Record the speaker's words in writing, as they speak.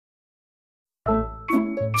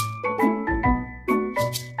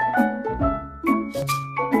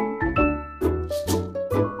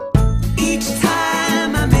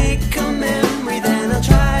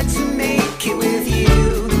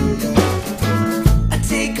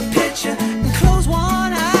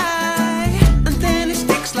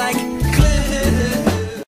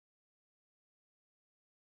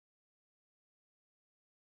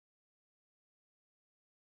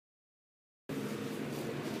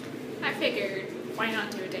figured, why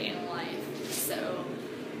not do a day in the life? So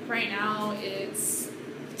right now it's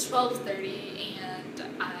 12:30 and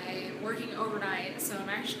I'm working overnight, so I'm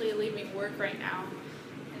actually leaving work right now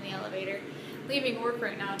in the elevator. Leaving work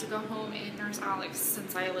right now to go home and nurse Alex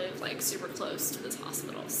since I live like super close to this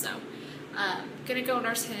hospital. So gonna go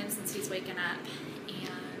nurse him since he's waking up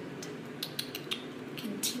and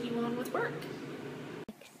continue on with work.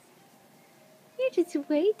 You're just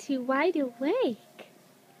way too wide awake.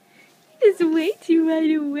 You're just way too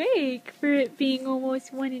wide awake for it being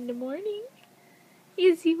almost 1 in the morning.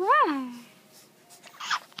 Yes, you are.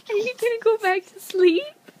 Are you gonna go back to sleep?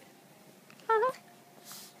 Huh?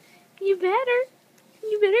 You better.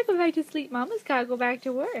 You better go back to sleep. Mama's gotta go back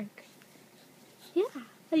to work. Yeah,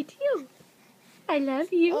 I do. I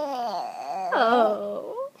love you.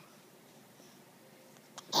 Oh.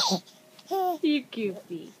 You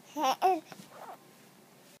goofy.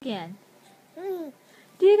 Again.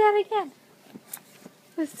 Do that again.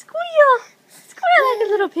 Squeal! Squeal like a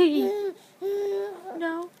little piggy.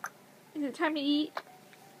 No. Is it time to eat?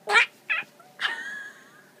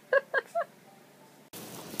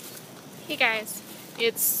 Hey guys,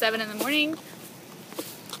 it's 7 in the morning.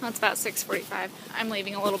 Well, it's about 6:45. I'm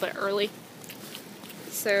leaving a little bit early.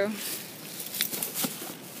 So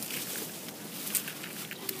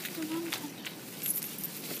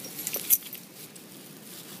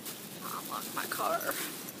I'll lock my car.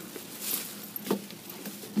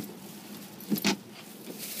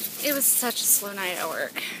 It was such a slow night at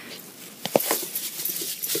work.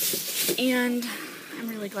 And I'm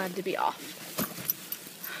really glad to be off.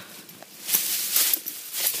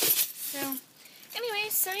 So,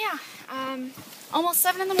 anyways, so yeah, almost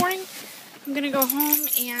 7 in the morning. I'm gonna go home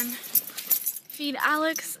and feed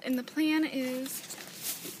Alex, and the plan is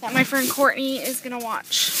that my friend Courtney is gonna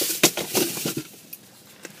watch.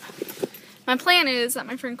 My plan is that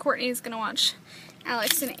my friend Courtney is gonna watch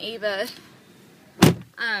Alex and Ava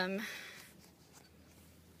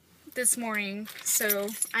this morning so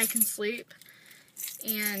I can sleep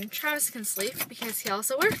and Travis can sleep because he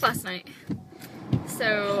also worked last night.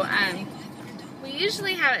 So we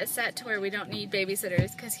usually have it set to where we don't need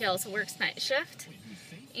babysitters because he also works night shift,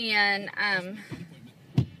 and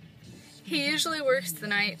he usually works the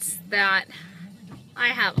nights that I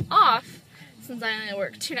have off since I only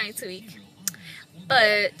work 2 nights a week.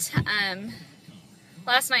 But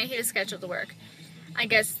last night he was scheduled to work. I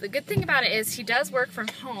guess the good thing about it is he does work from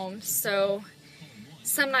home, so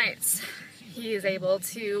some nights he is able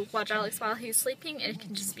to watch Alex while he's sleeping. It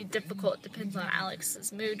can just be difficult. It depends on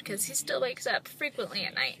Alex's mood because he still wakes up frequently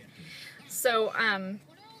at night. So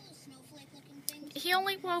he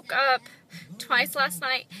only woke up twice last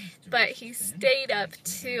night, but he stayed up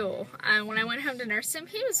too. When I went home to nurse him,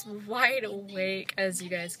 he was wide awake, as you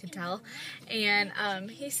guys could tell, and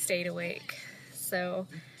he stayed awake. So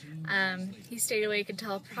he stayed awake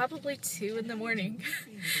until probably 2 in the morning.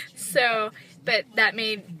 So, but that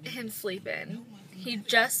made him sleep in. He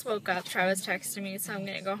just woke up. Travis texted me, so I'm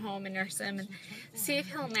gonna go home and nurse him and see if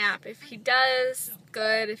he'll nap. If he does,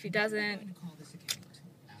 good. If he doesn't,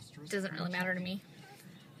 it doesn't really matter to me.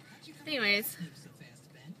 Anyways,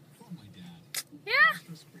 yeah.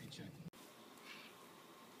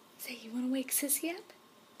 Say, you wanna wake Sissy up?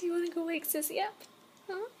 Do you wanna go wake Sissy up?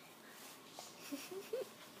 Huh?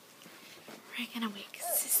 We're gonna wake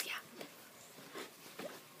Sissy up.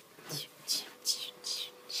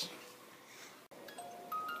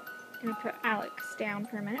 I'm gonna put Alex down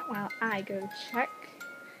for a minute while I go check,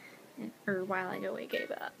 or while I go wake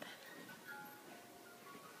Ava up.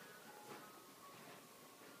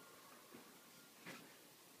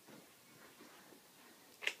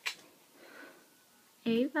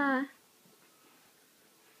 Ava.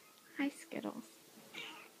 Hi, Skittles.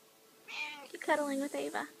 You cuddling with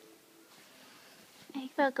Ava?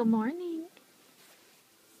 Ava, good morning.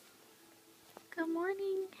 Good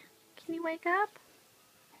morning. Can you wake up?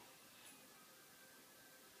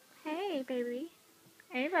 Hey, baby.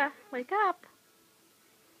 Ava, wake up.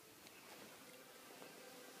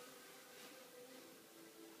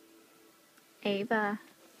 Ava,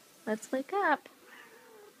 let's wake up.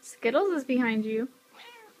 Skittles is behind you.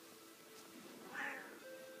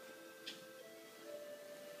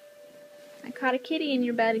 I caught a kitty in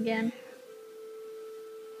your bed again.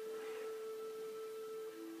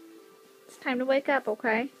 It's time to wake up,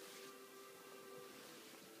 okay?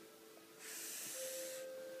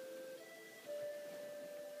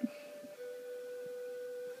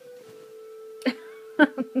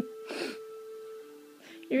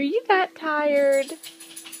 Are you that tired?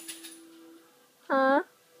 Huh?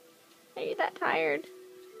 Are you that tired?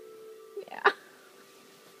 Yeah. What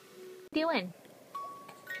are you doing?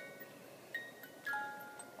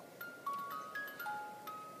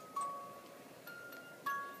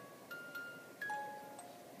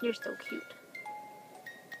 You're so cute.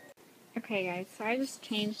 Okay guys, so I just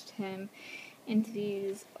changed him into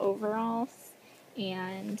these overalls,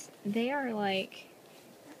 and they are like,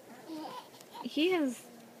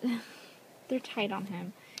 they're tight on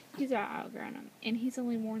him. He's outgrown them, and he's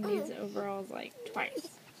only worn these overalls like twice.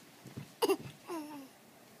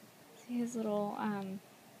 See his little, I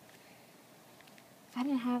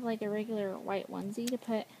didn't have like a regular white onesie to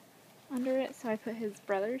put under it, so I put his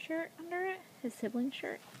brother's shirt under it, his sibling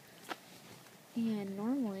shirt. And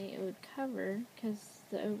normally it would cover, because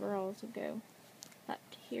the overalls would go up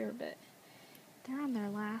to here, but they're on their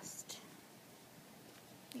last,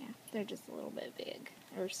 yeah, they're just a little bit big,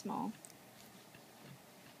 or small.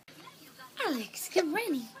 Alex, good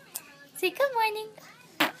morning. Say good morning.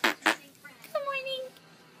 Good morning.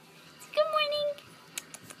 Say good morning.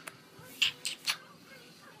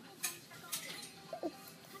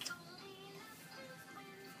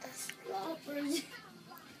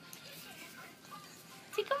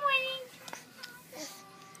 Say good morning.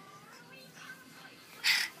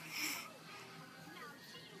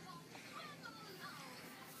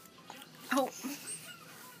 Oh.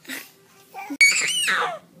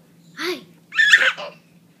 Hi. Hi.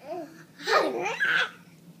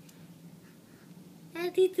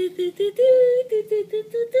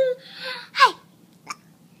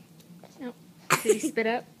 Nope. Did he spit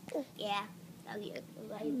up? Yeah.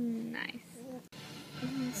 Nice.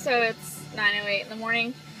 So it's 9:08 in the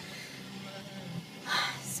morning.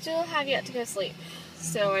 Still have yet to go sleep.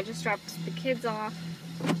 So I just dropped the kids off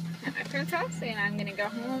at my friend's house, and I'm gonna go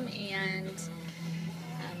home and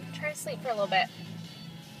try to sleep for a little bit.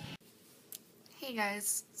 Hey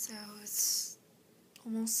guys, so it's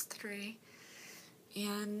almost 3,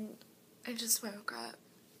 and I just woke up,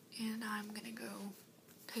 and I'm gonna go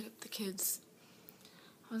pick up the kids.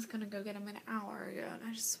 I was gonna go get them an hour ago, and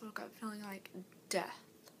I just woke up feeling like death.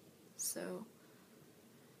 So,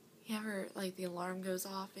 you ever, like, the alarm goes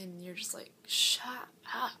off, and you're just like, shut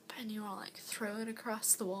up, and you want to, like, throw it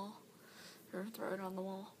across the wall, or throw it on the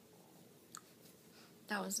wall.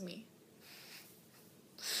 That was me.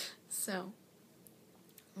 So,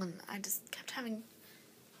 when I just kept having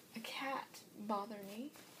a cat bother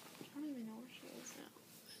me. I don't even know where she is now.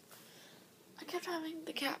 I kept having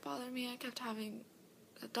the cat bother me. I kept having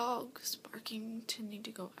the dogs barking to need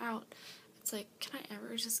to go out. It's like, can I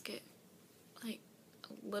ever just get, like,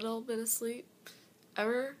 a little bit of sleep?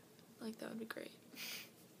 Ever? Like, that would be great.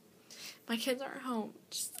 My kids aren't home.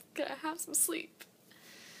 Just gotta have some sleep.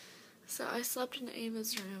 So I slept in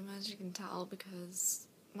Ava's room, as you can tell, because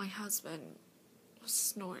my husband was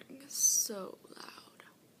snoring so loud.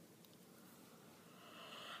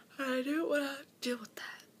 And I didn't want to deal with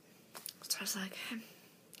that. So I was like, hey,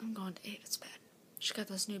 I'm going to Ava's bed. She got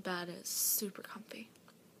this new bed. It's super comfy.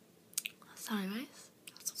 So anyways,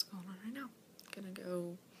 that's what's going on right now. I'm gonna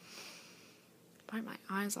go wipe my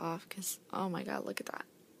eyes off because, oh my god, look at that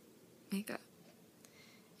makeup.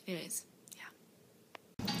 Anyways, yeah.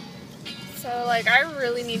 So, like, I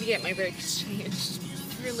really need to get my brakes changed.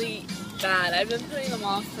 Really bad. I've been putting them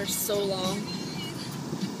off for so long.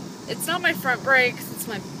 It's not my front brakes, it's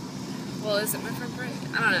my, well, is it my front brake?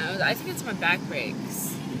 I don't know. I think it's my back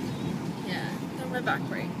brakes. Yeah, they're my back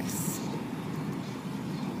brakes.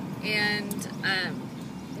 And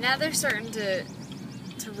now they're starting to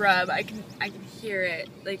rub. I can hear it.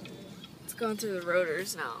 Like, it's going through the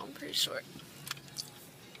rotors now, I'm pretty sure.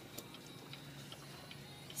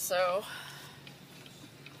 So,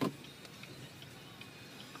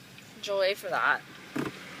 joy for that.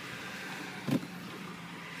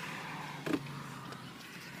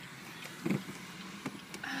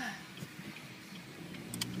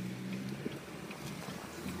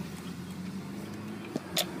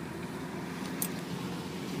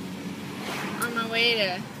 On my way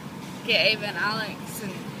to get Ava and Alex,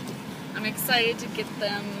 and I'm excited to get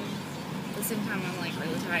them. At the same time, I'm like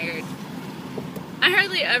really tired. I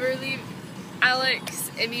hardly ever leave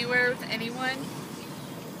Alex anywhere with anyone.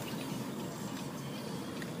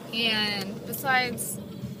 And besides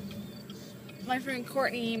my friend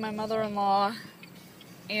Courtney, my mother-in-law,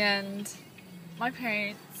 and my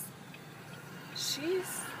parents,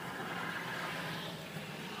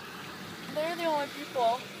 they're the only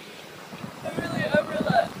people I really ever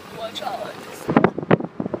let watch Alex.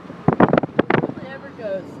 It really ever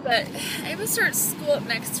goes. But Ava starts school up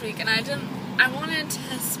next week, and I wanted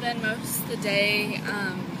to spend most of the day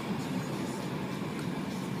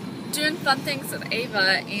doing fun things with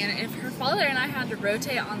Ava, and if her father and I had to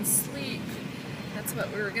rotate on sleep, that's what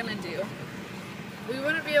we were gonna do. We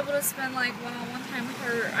wouldn't be able to spend like one-on-one time with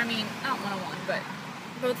her. I mean, not one-on-one, but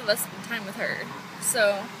both of us spend time with her.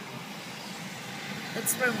 So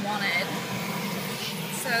That's what I wanted.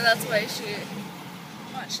 So that's why she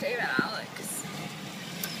watched Ava and Alex.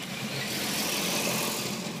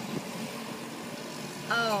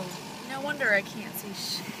 Oh, no wonder I can't see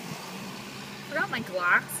shit. I forgot my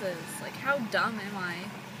glasses. Like, how dumb am I?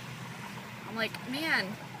 I'm like, man,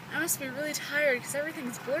 I must be really tired because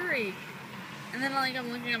everything's blurry. And then like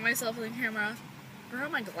I'm looking at myself in the camera. Where are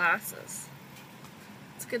my glasses?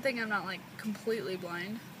 It's a good thing I'm not like completely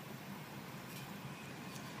blind.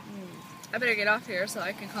 I better get off here so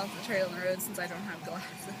I can concentrate on the road since I don't have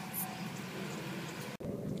glasses.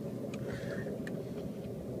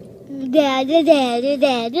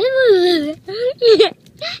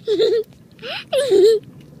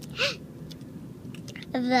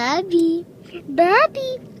 Bobby,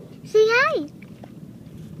 Bobby, say hi.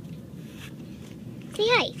 Say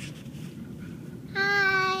hi.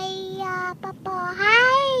 Hi, Papa.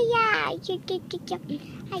 Hi, hi.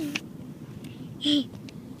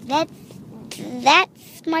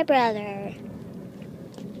 That's my brother.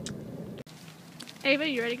 Ava,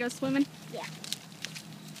 you ready to go swimming? Yeah.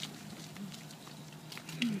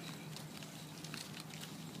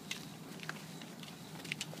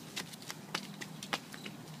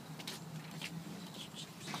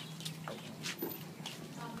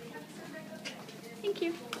 Thank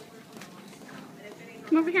you.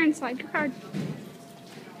 Come over here and slide your card.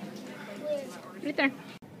 Right there.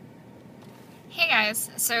 Hey guys,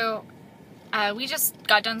 so we just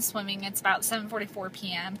got done swimming. It's about 7:44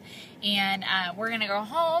 p.m. and we're gonna go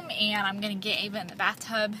home and I'm gonna get Ava in the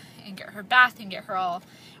bathtub and get her bath and get her all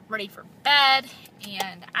ready for bed.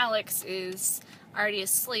 And Alex is already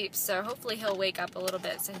asleep, so hopefully he'll wake up a little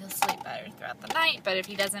bit so he'll sleep better throughout the night. But if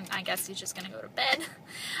he doesn't, I guess he's just gonna go to bed.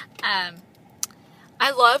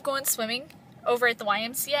 I love going swimming over at the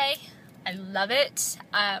YMCA. I love it.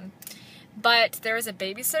 But there is a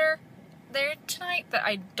babysitter there tonight that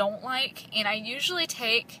I don't like, and I usually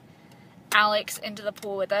take Alex into the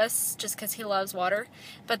pool with us just because he loves water.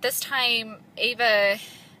 But this time, Ava,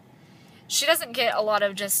 she doesn't get a lot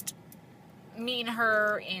of just me and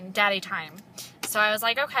her and daddy time. So I was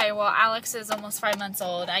like, okay, well, Alex is almost 5 months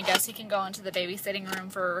old. I guess he can go into the babysitting room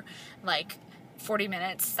for like 40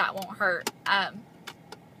 minutes. That won't hurt.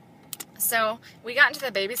 So we got into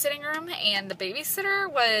the babysitting room, and the babysitter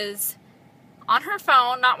was on her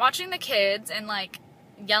phone, not watching the kids, and like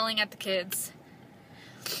yelling at the kids.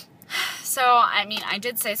 So, I mean, I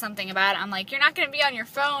did say something about it. I'm like, you're not going to be on your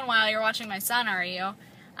phone while you're watching my son, are you?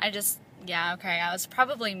 Yeah, okay, I was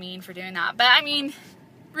probably mean for doing that. But, I mean,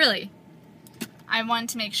 really, I wanted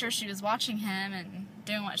to make sure she was watching him and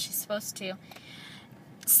doing what she's supposed to.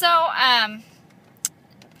 So, I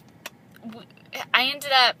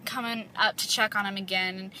ended up coming up to check on him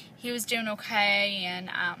again, and he was doing okay, and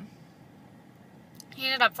he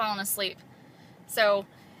ended up falling asleep. So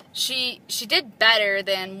she did better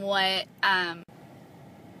than what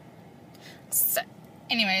so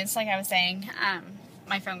anyways, like I was saying,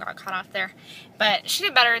 my phone got cut off there, but she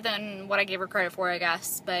did better than what I gave her credit for, I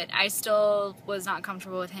guess. But I still was not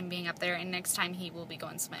comfortable with him being up there, and next time he will be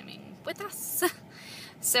going swimming with us.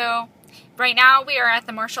 So right now we are at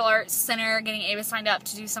the martial arts center getting Ava signed up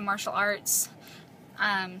to do some martial arts.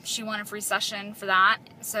 She won a free session for that,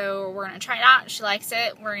 so we're going to try it out. If she likes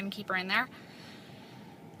it, we're going to keep her in there.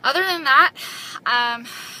 Other than that,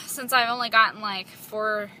 since I've only gotten like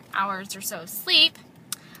 4 hours or so of sleep,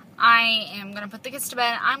 I am going to put the kids to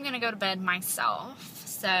bed. I'm going to go to bed myself.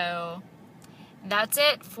 So that's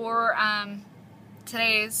it for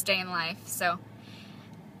today's day in life. So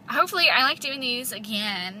hopefully I like doing these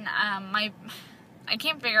again. I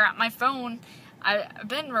can't figure out my phone. I've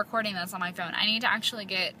been recording this on my phone. I need to actually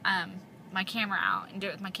get my camera out and do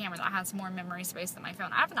it with my camera that has more memory space than my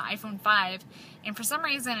phone. I have an iPhone 5, and for some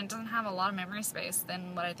reason it doesn't have a lot of memory space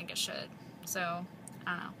than what I think it should. So,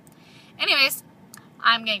 I don't know. Anyways,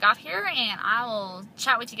 I'm going to get off here, and I will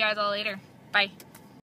chat with you guys all later. Bye.